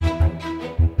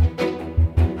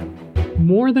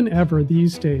more than ever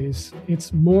these days,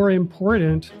 it's more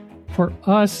important for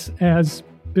us as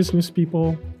business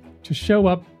people to show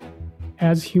up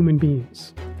as human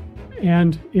beings.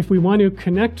 And if we want to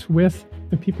connect with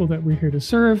the people that we're here to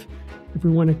serve, if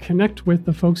we want to connect with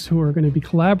the folks who are going to be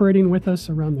collaborating with us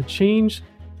around the change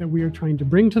that we are trying to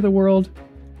bring to the world,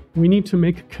 we need to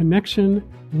make a connection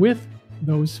with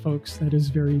those folks that is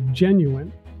very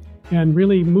genuine and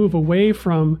really move away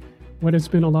from what has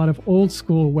been a lot of old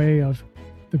school way of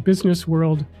the business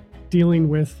world dealing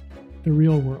with the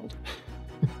real world.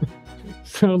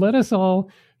 So let us all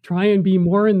try and be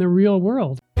more in the real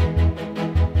world.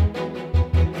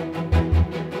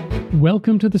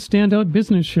 Welcome to the Standout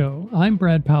Business Show. I'm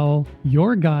Brad Powell,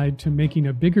 your guide to making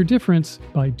a bigger difference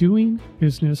by doing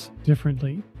business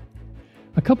differently.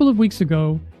 A couple of weeks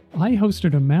ago, I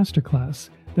hosted a masterclass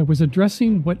that was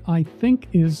addressing what I think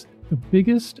is the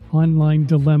biggest online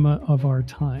dilemma of our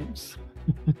times.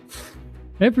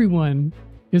 Everyone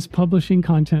is publishing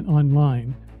content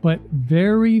online, but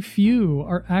very few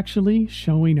are actually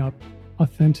showing up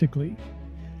authentically.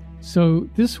 So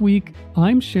this week,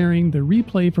 I'm sharing the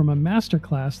replay from a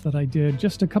masterclass that I did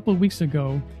just a couple of weeks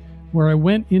ago, where I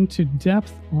went into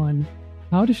depth on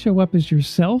how to show up as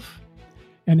yourself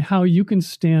and how you can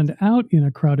stand out in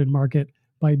a crowded market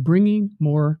by bringing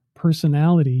more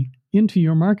personality into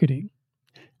your marketing.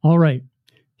 All right,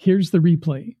 here's the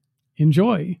replay.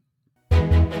 Enjoy.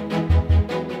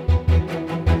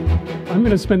 I'm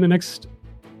going to spend the next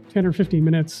 10 or 15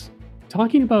 minutes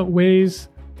talking about ways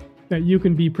that you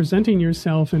can be presenting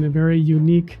yourself in a very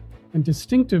unique and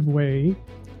distinctive way.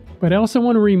 But I also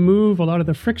want to remove a lot of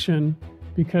the friction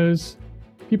because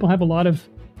people have a lot of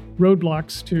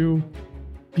roadblocks to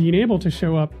being able to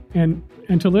show up and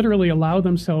to literally allow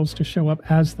themselves to show up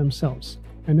as themselves.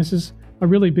 And this is a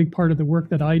really big part of the work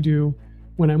that I do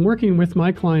when I'm working with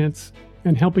my clients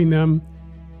and helping them,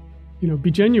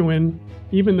 be genuine,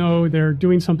 even though they're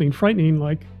doing something frightening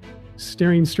like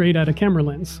staring straight at a camera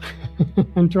lens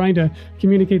and trying to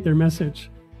communicate their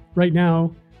message. Right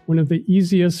now, one of the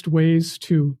easiest ways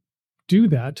to do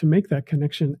that, to make that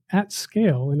connection at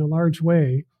scale in a large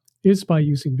way, is by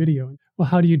using video. Well,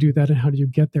 how do you do that and how do you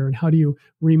get there and how do you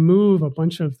remove a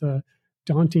bunch of the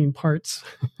daunting parts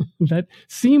that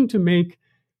seem to make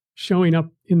showing up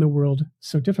in the world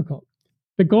so difficult?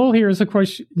 The goal here is, of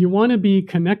course, you want to be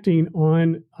connecting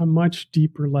on a much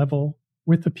deeper level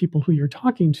with the people who you're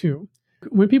talking to.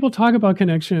 When people talk about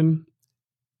connection,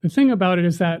 the thing about it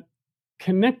is that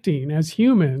connecting as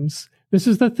humans, this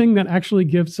is the thing that actually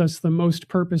gives us the most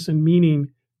purpose and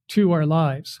meaning to our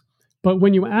lives. But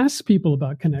when you ask people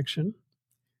about connection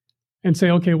and say,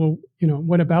 okay, well,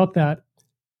 what about that?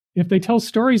 If they tell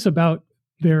stories about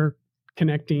their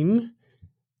connecting,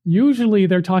 usually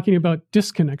they're talking about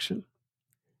disconnection.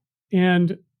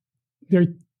 And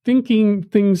they're thinking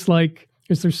things like,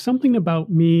 is there something about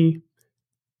me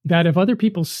that if other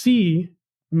people see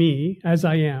me as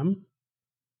I am,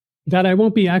 that I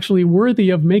won't be actually worthy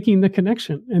of making the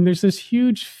connection? And there's this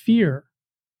huge fear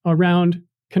around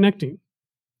connecting.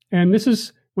 And this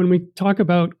is when we talk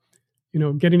about,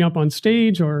 getting up on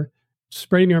stage or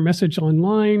spreading our message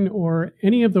online or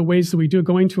any of the ways that we do,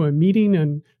 going to a meeting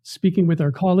and speaking with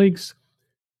our colleagues,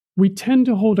 we tend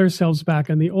to hold ourselves back.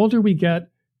 And the older we get,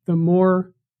 the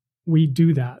more we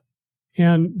do that.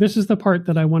 And this is the part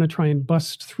that I want to try and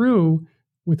bust through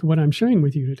with what I'm sharing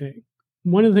with you today.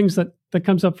 One of the things that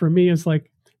comes up for me is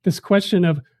like this question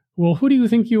of, well, who do you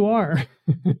think you are?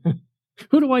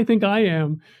 Who do I think I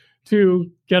am to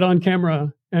get on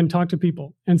camera and talk to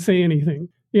people and say anything?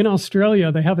 In Australia,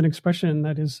 they have an expression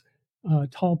that is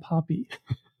tall poppy.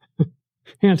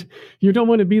 And you don't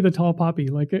want to be the tall poppy.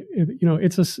 Like,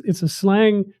 it's a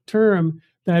slang term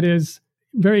that is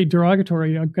very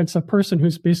derogatory against a person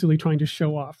who's basically trying to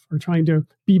show off or trying to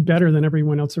be better than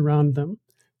everyone else around them.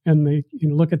 And they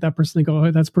look at that person and go,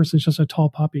 oh, that person's just a tall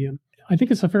poppy. And I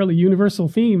think it's a fairly universal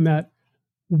theme that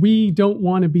we don't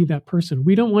want to be that person.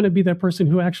 We don't want to be that person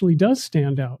who actually does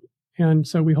stand out. And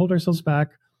so we hold ourselves back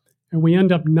and we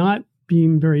end up not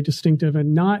being very distinctive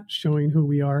and not showing who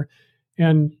we are.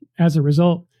 And as a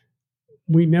result,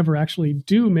 we never actually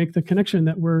do make the connection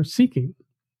that we're seeking.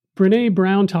 Brené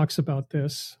Brown talks about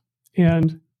this.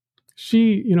 And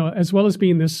she, as well as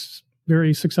being this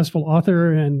very successful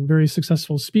author and very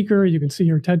successful speaker, you can see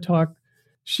her TED Talk,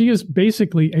 she is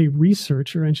basically a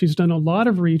researcher. And she's done a lot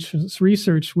of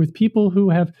research with people who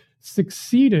have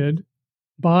succeeded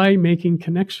by making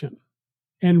connection.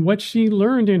 And what she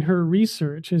learned in her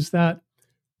research is that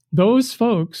those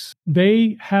folks,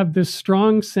 they have this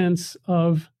strong sense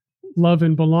of love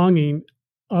and belonging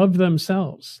of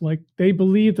themselves. Like they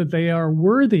believe that they are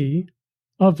worthy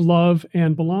of love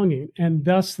and belonging. And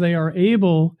thus they are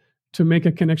able to make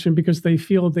a connection because they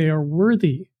feel they are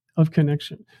worthy of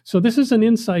connection. So this is an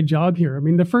inside job here. I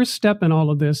mean, the first step in all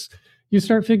of this, you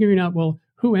start figuring out, well,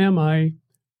 who am I?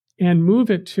 And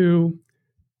move it to,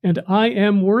 and I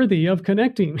am worthy of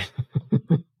connecting.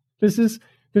 This is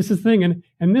the thing.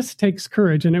 And this takes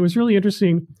courage. And it was really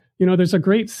interesting. There's a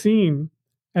great scene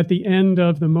at the end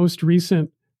of the most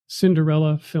recent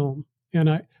Cinderella film. And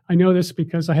I know this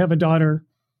because I have a daughter.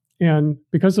 And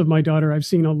because of my daughter, I've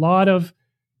seen a lot of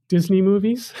Disney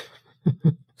movies.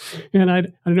 And I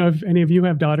don't know if any of you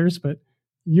have daughters, but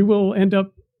you will end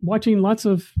up watching lots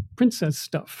of princess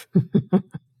stuff.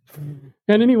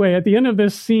 And anyway, at the end of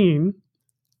this scene,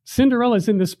 Cinderella's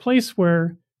in this place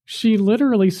where she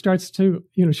literally starts to,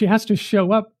 she has to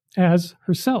show up as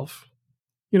herself.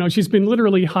 She's been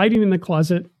literally hiding in the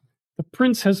closet. The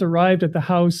prince has arrived at the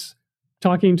house,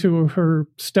 talking to her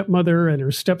stepmother and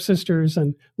her stepsisters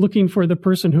and looking for the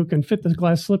person who can fit the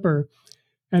glass slipper.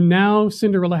 And now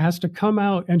Cinderella has to come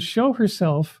out and show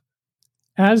herself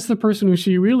as the person who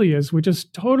she really is, which is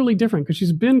totally different because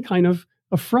she's been kind of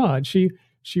a fraud. She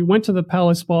went to the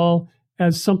palace ball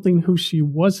as something who she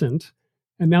wasn't.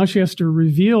 And now she has to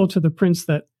reveal to the prince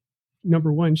that,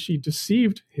 number one, she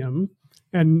deceived him.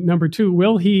 And number two,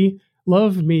 will he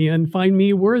love me and find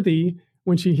me worthy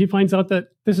when he finds out that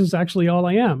this is actually all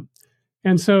I am?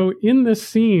 And so in this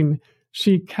scene,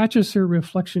 she catches her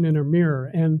reflection in a mirror,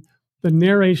 and the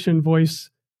narration voice,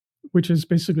 which is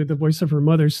basically the voice of her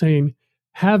mother, saying,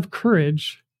 have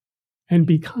courage and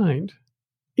be kind.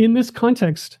 In this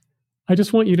context, I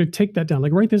just want you to take that down,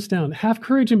 write this down. Have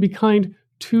courage and be kind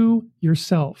to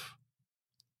yourself.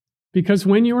 Because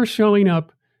when you are showing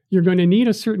up, you're going to need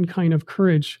a certain kind of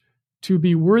courage to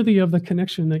be worthy of the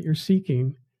connection that you're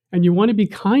seeking. And you want to be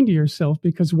kind to yourself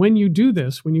because when you do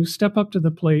this, when you step up to the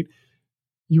plate,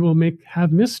 you will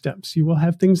have missteps. You will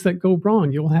have things that go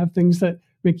wrong. You will have things that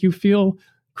make you feel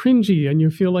cringy and you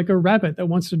feel like a rabbit that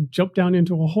wants to jump down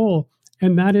into a hole.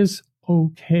 And that is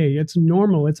okay. It's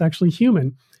normal. It's actually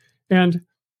human. And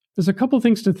there's a couple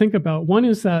things to think about. One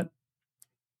is that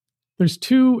there's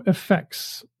two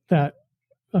effects that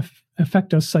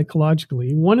affect us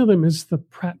psychologically. One of them is the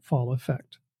pratfall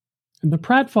effect. And the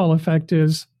pratfall effect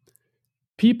is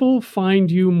people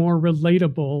find you more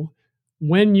relatable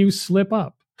when you slip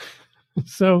up.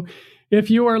 So if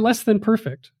you are less than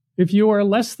perfect, if you are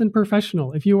less than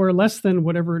professional, if you are less than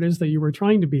whatever it is that you were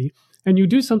trying to be, and you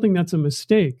do something that's a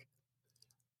mistake,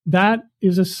 that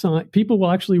is a sign. People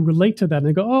will actually relate to that and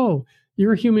they go, oh,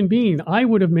 you're a human being. I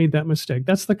would have made that mistake.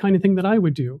 That's the kind of thing that I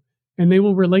would do. And they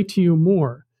will relate to you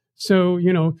more. So,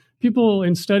 people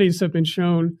in studies have been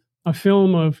shown a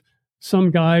film of some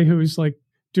guy who's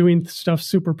doing stuff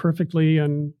super perfectly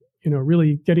and,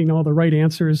 really getting all the right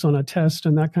answers on a test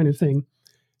and that kind of thing.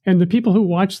 And the people who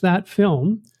watch that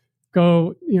film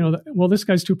go, well, this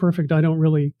guy's too perfect. I don't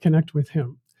really connect with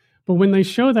him. But when they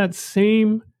show that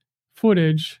same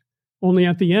footage, only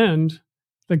at the end,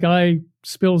 the guy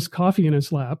spills coffee in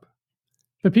his lap,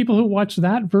 the people who watch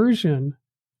that version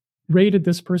rated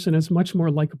this person as much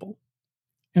more likable.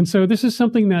 And so this is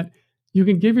something that you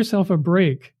can give yourself a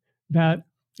break, that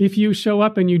if you show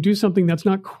up and you do something that's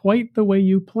not quite the way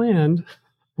you planned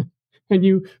and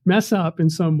you mess up in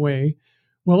some way,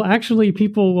 well, actually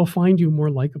people will find you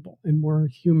more likable and more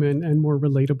human and more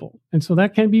relatable. And so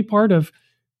that can be part of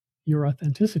your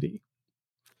authenticity.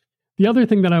 The other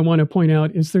thing that I want to point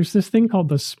out is there's this thing called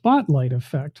the spotlight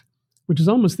effect, which is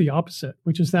almost the opposite,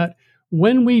 which is that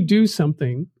when we do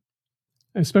something,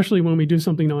 especially when we do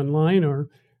something online or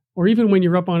even when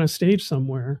you're up on a stage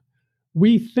somewhere,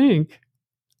 we think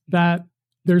that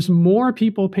there's more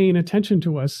people paying attention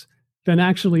to us than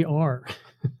actually are.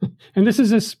 And this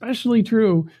is especially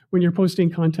true when you're posting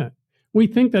content. We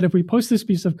think that if we post this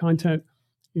piece of content,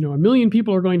 1 million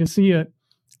people are going to see it.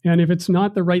 And if it's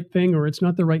not the right thing, or it's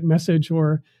not the right message,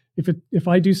 or if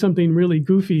I do something really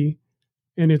goofy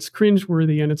and it's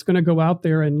cringeworthy and it's going to go out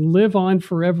there and live on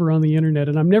forever on the internet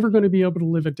and I'm never going to be able to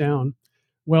live it down,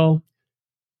 well,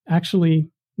 actually,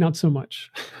 not so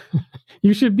much.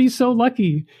 You should be so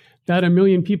lucky that 1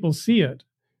 million people see it,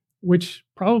 which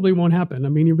probably won't happen. I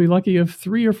mean, you'll be lucky if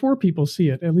 3 or 4 people see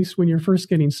it, at least when you're first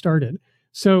getting started.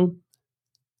 So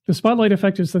the spotlight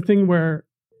effect is the thing where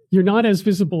you're not as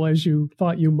visible as you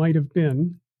thought you might have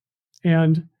been.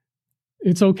 And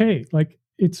it's okay.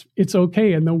 It's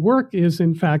okay. And the work is,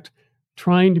 in fact,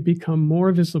 trying to become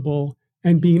more visible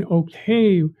and being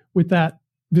okay with that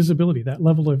visibility, that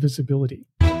level of visibility.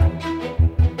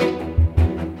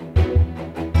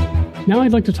 Now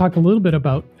I'd like to talk a little bit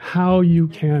about how you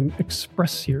can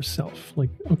express yourself.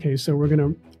 Okay, so we're going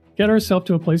to get ourselves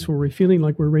to a place where we're feeling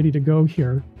like we're ready to go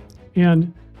here.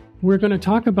 And we're going to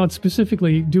talk about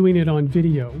specifically doing it on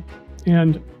video.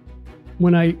 And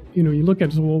when you look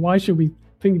at, well, why should we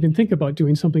even think about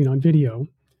doing something on video?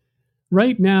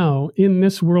 Right now, in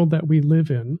this world that we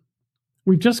live in,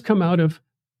 we've just come out of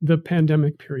the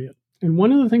pandemic period. And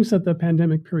one of the things that the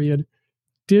pandemic period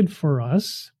did for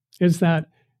us is that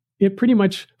it pretty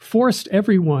much forced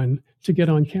everyone to get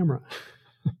on camera.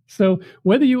 So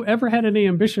whether you ever had any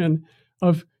ambition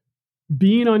of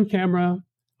being on camera,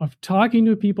 of talking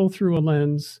to people through a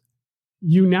lens,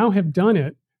 you now have done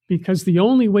it, because the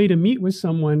only way to meet with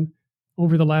someone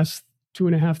over the last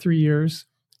 2.5, 3 years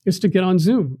is to get on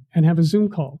Zoom and have a Zoom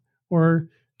call, or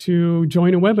to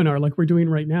join a webinar like we're doing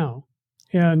right now.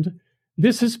 And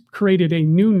this has created a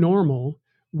new normal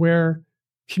where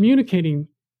communicating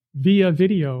via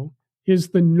video is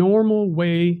the normal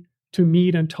way to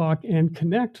meet and talk and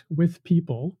connect with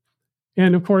people.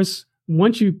 And of course,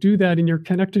 once you do that and you're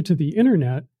connected to the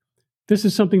internet, this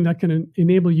is something that can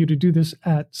enable you to do this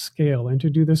at scale and to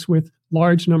do this with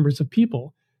large numbers of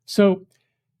people. So,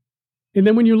 and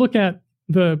then when you look at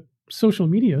the social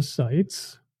media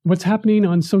sites, what's happening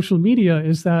on social media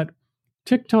is that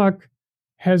TikTok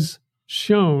has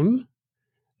shown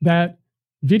that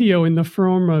video in the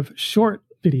form of short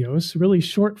videos, really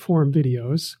short form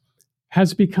videos,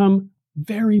 has become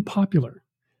very popular.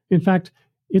 In fact,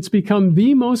 it's become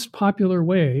the most popular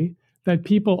way that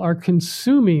people are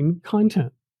consuming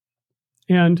content.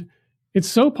 And it's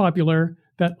so popular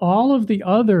that all of the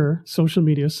other social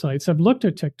media sites have looked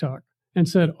at TikTok and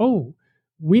said, oh,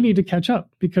 we need to catch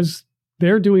up, because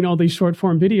they're doing all these short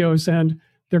form videos and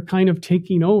they're kind of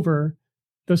taking over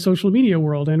the social media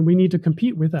world, and we need to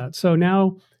compete with that. So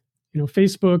now,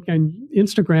 Facebook and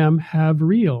Instagram have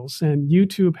Reels, and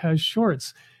YouTube has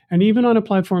Shorts. And even on a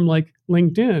platform like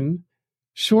LinkedIn,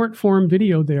 short form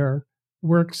video there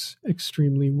works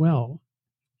extremely well.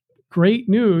 Great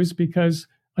news, because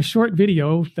a short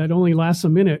video that only lasts a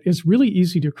minute is really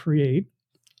easy to create.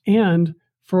 And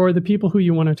for the people who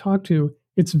you want to talk to,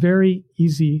 it's very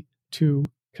easy to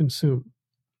consume.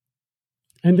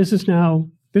 And this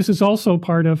is also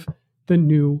part of the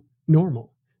new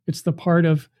normal. It's the part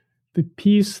of the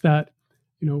piece that,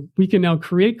 we can now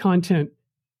create content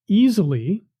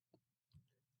easily.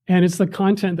 And it's the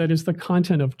content that is the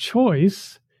content of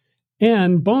choice.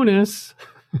 And bonus,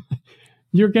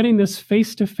 you're getting this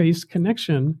face-to-face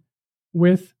connection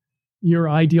with your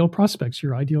ideal prospects,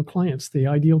 your ideal clients, the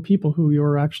ideal people who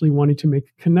you're actually wanting to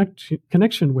make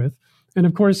connection with. And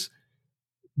of course,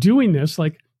 doing this,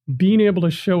 like being able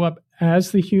to show up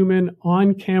as the human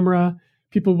on camera,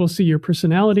 people will see your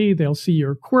personality, they'll see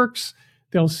your quirks,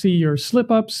 they'll see your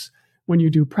slip-ups when you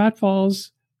do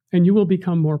pratfalls, and you will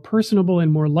become more personable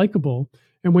and more likable.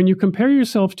 And when you compare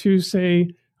yourself to,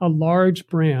 say, a large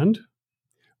brand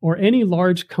or any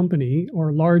large company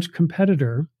or large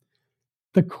competitor,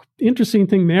 the interesting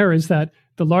thing there is that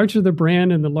the larger the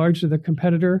brand and the larger the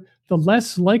competitor, the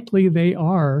less likely they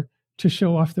are to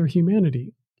show off their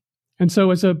humanity. And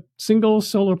so as a single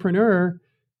solopreneur,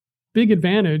 big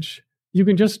advantage, you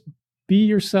can just be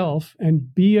yourself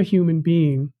and be a human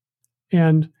being.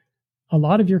 And a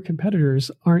lot of your competitors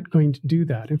aren't going to do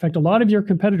that. In fact, a lot of your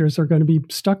competitors are going to be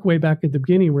stuck way back at the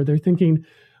beginning where they're thinking,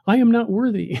 I am not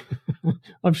worthy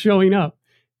of showing up.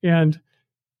 And,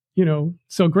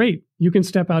 so great, you can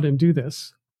step out and do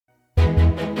this.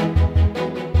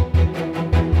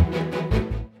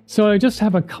 So I just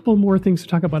have a couple more things to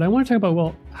talk about. I want to talk about,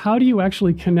 well, how do you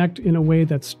actually connect in a way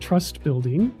that's trust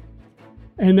building?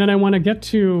 And then I want to get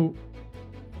to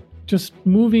just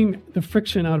moving the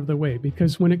friction out of the way,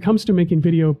 because when it comes to making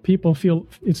video, people feel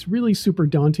it's really super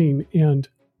daunting.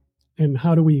 And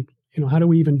how do we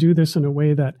even do this in a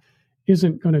way that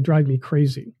isn't going to drive me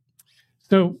crazy?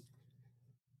 So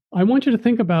I want you to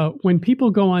think about, when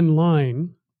people go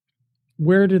online,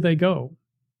 where do they go?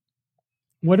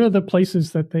 What are the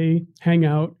places that they hang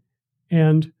out,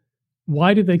 and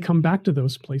why do they come back to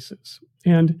those places?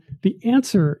 And the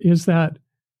answer is that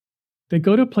they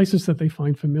go to places that they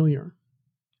find familiar.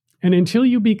 And until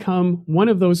you become one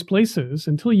of those places,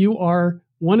 until you are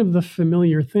one of the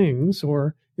familiar things,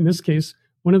 or in this case,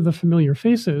 one of the familiar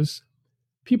faces,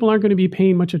 people aren't going to be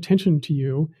paying much attention to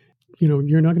you.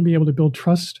 You're not going to be able to build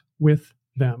trust with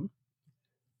them.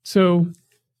 So,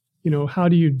 how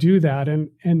do you do that?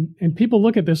 And people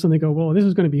look at this and they go, well, this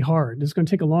is going to be hard. It's going to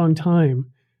take a long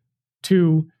time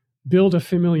to build a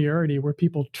familiarity where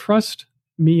people trust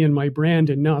me and my brand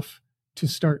enough to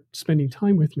start spending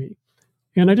time with me.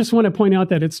 And I just want to point out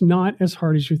that it's not as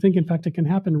hard as you think. In fact, it can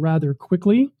happen rather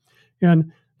quickly.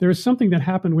 And there's something that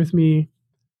happened with me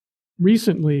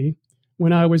recently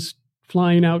when I was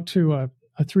flying out to a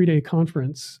 3-day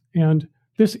conference. And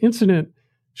this incident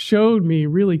showed me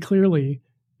really clearly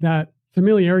that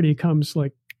familiarity comes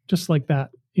just like that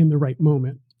in the right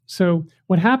moment. So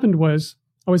what happened was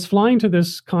I was flying to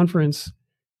this conference,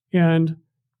 and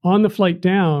on the flight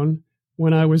down,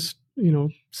 when I was,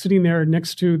 sitting there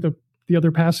next to the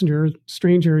other passenger,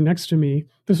 stranger next to me,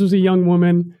 this was a young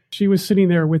woman. She was sitting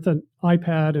there with an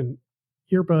iPad and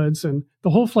earbuds, and the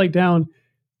whole flight down,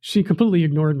 she completely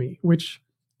ignored me, which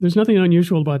there's nothing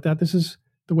unusual about that. This is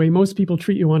the way most people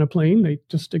treat you on a plane. They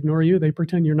just ignore you. They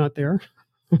pretend you're not there.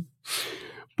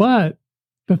 But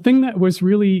the thing that was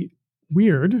really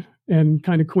weird and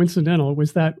kind of coincidental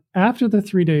was that after the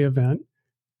 3-day event,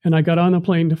 and I got on the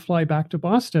plane to fly back to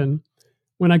Boston,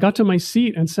 when I got to my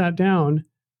seat and sat down,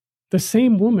 the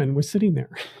same woman was sitting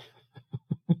there.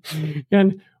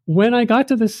 And when I got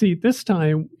to the seat this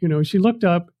time, she looked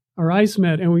up, our eyes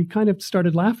met, and we kind of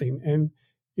started laughing. And,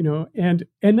 and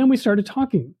then we started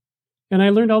talking. And I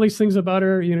learned all these things about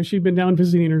her. She'd been down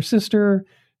visiting her sister,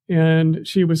 and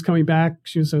she was coming back.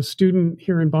 She was a student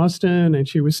here in Boston, and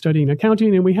she was studying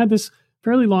accounting. And we had this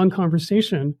fairly long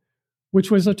conversation, which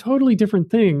was a totally different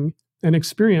thing, an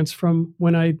experience from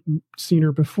when I'd seen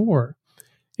her before.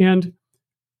 And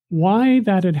why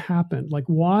that had happened,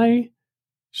 why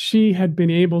she had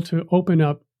been able to open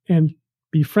up and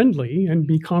be friendly and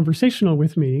be conversational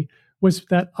with me, was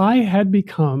that I had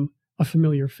become a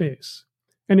familiar face.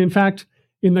 And in fact,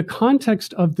 in the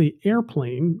context of the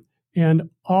airplane and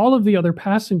all of the other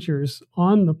passengers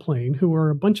on the plane, who were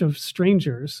a bunch of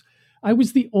strangers, I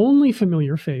was the only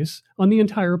familiar face on the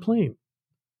entire plane.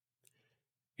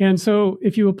 And so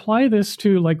if you apply this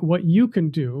to what you can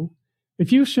do,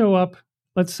 if you show up,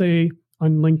 let's say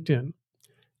on LinkedIn,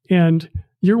 and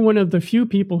you're one of the few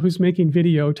people who's making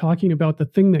video talking about the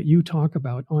thing that you talk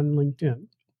about on LinkedIn,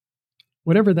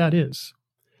 whatever that is,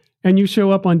 and you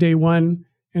show up on day 1,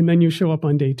 and then you show up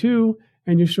on day 2,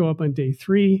 and you show up on day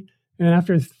 3, and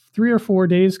after 3 or 4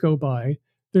 days go by,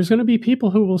 there's going to be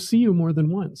people who will see you more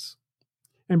than once.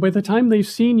 And by the time they've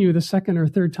seen you the second or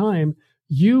third time,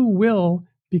 you will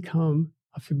become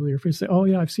a familiar face. Say, oh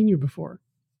yeah, I've seen you before.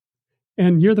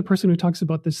 And you're the person who talks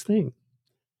about this thing.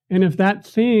 And if that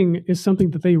thing is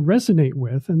something that they resonate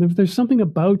with, and if there's something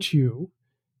about you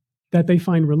that they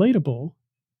find relatable,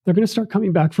 they're going to start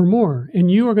coming back for more.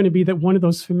 And you are going to be one of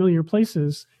those familiar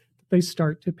places that they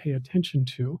start to pay attention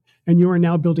to. And you are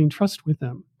now building trust with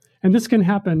them. And this can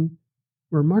happen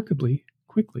remarkably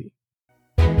quickly.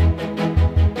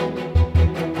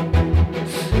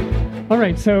 All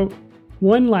right, so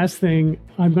one last thing,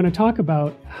 I'm going to talk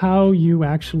about how you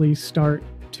actually start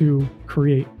to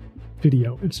create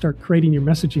video and start creating your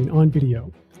messaging on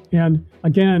video. And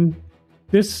again,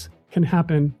 this can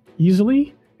happen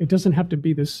easily. It doesn't have to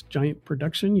be this giant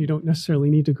production. You don't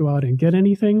necessarily need to go out and get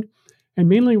anything. And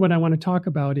mainly what I want to talk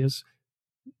about is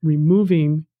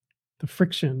removing the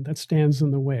friction that stands in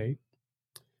the way.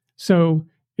 So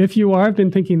if you have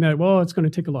been thinking that, well, it's going to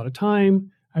take a lot of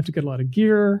time, I have to get a lot of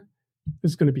gear,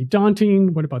 it's going to be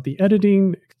daunting. What about the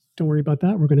editing? Don't worry about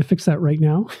that. We're going to fix that right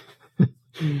now.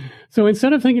 So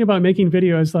instead of thinking about making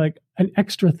video as an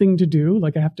extra thing to do,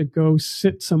 I have to go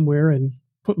sit somewhere and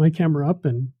put my camera up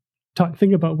and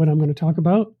think about what I'm going to talk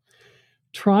about,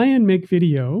 try and make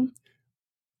video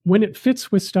when it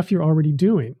fits with stuff you're already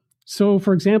doing. So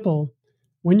for example,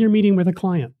 when you're meeting with a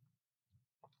client,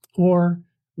 or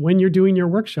when you're doing your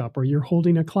workshop, or you're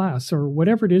holding a class, or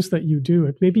whatever it is that you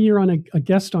do, maybe you're on a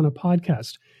guest on a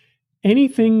podcast,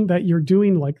 anything that you're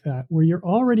doing like that, where you're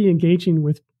already engaging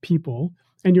with people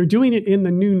and you're doing it in the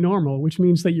new normal, which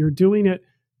means that you're doing it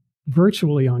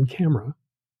virtually on camera,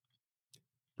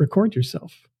 record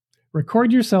yourself.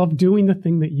 Record yourself doing the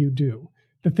thing that you do,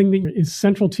 the thing that is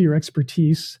central to your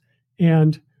expertise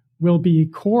and will be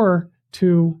core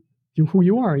to who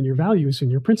you are and your values and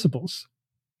your principles.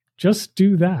 Just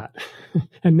do that.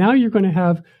 And now you're going to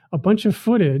have a bunch of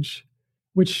footage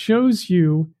which shows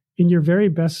you in your very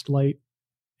best light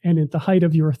and at the height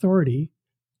of your authority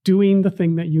doing the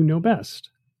thing that you know best.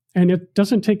 And it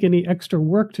doesn't take any extra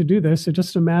work to do this. It's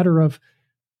just a matter of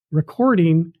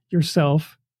recording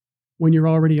yourself when you're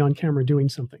already on camera doing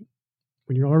something,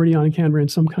 when you're already on camera in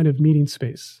some kind of meeting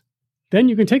space. Then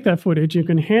you can take that footage, you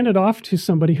can hand it off to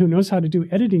somebody who knows how to do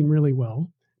editing really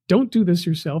well. Don't do this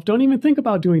yourself. Don't even think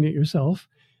about doing it yourself.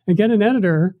 And get an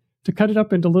editor to cut it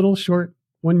up into little short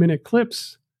 1-minute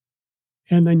clips.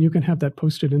 And then you can have that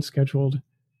posted and scheduled.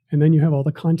 And then you have all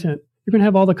the content. You're going to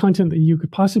have all the content that you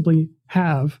could possibly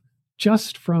have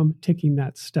just from taking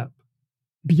that step.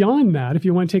 Beyond that, if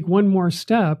you want to take one more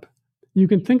step, you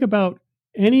can think about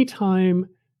any time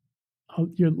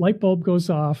your light bulb goes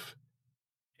off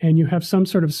and you have some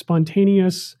sort of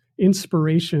spontaneous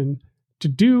inspiration to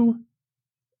do,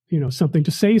 something,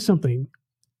 to say something,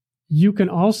 you can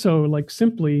also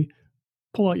simply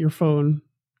pull out your phone,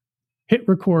 hit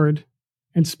record,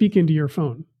 and speak into your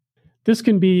phone. This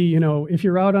can be, if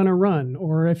you're out on a run,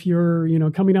 or if you're,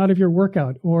 coming out of your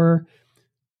workout, or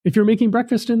if you're making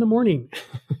breakfast in the morning,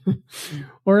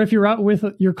 or if you're out with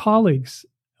your colleagues,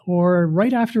 or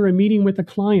right after a meeting with a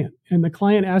client and the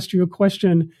client asked you a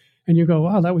question and you go,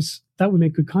 wow, that would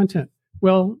make good content.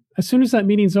 Well, as soon as that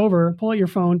meeting's over, pull out your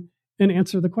phone and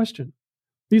answer the question.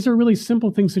 These are really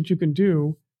simple things that you can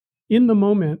do in the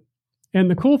moment. And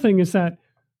the cool thing is that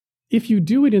if you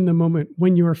do it in the moment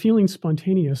when you are feeling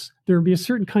spontaneous, there will be a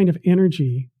certain kind of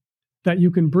energy that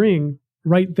you can bring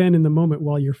right then in the moment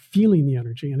while you're feeling the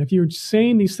energy. And if you're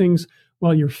saying these things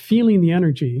while you're feeling the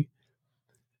energy,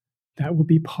 that will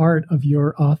be part of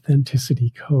your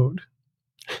authenticity code.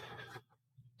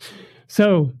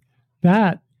 So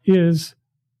that is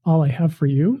all I have for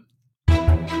you.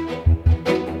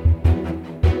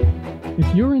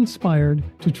 If you're inspired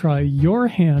to try your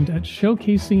hand at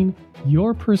showcasing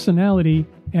your personality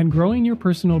and growing your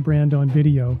personal brand on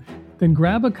video, then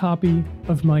grab a copy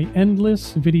of my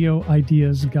Endless Video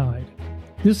Ideas Guide.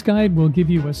 This guide will give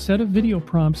you a set of video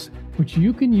prompts which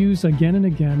you can use again and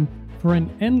again for an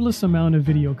endless amount of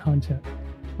video content.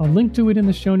 I'll link to it in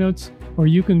the show notes, or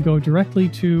you can go directly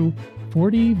to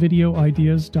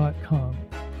 40videoideas.com.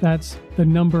 That's the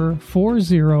number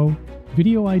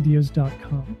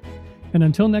 40videoideas.com. And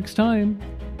until next time,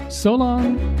 so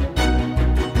long.